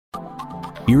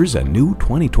Here's a new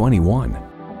 2021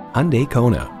 Hyundai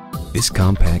Kona. This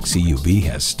compact CUV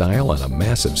has style on a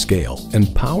massive scale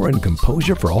and power and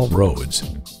composure for all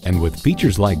roads. And with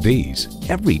features like these,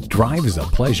 every drive is a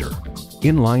pleasure.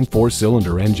 Inline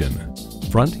 4-cylinder engine,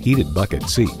 front heated bucket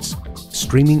seats,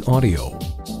 streaming audio,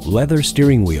 leather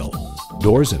steering wheel,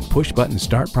 doors and push-button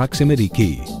start proximity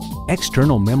key,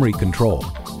 external memory control,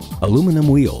 aluminum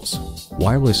wheels,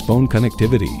 wireless phone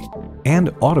connectivity,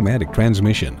 and automatic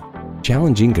transmission.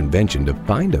 Challenging convention to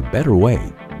find a better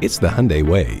way. It's the Hyundai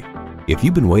way. If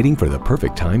you've been waiting for the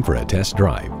perfect time for a test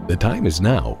drive, the time is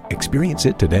now. Experience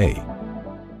it today.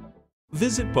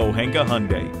 Visit Pohanka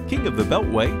Hyundai, King of the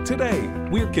Beltway, today.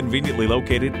 We're conveniently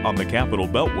located on the Capitol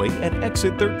Beltway at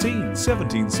Exit 13,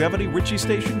 1770 Ritchie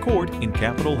Station Court in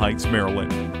Capitol Heights,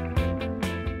 Maryland.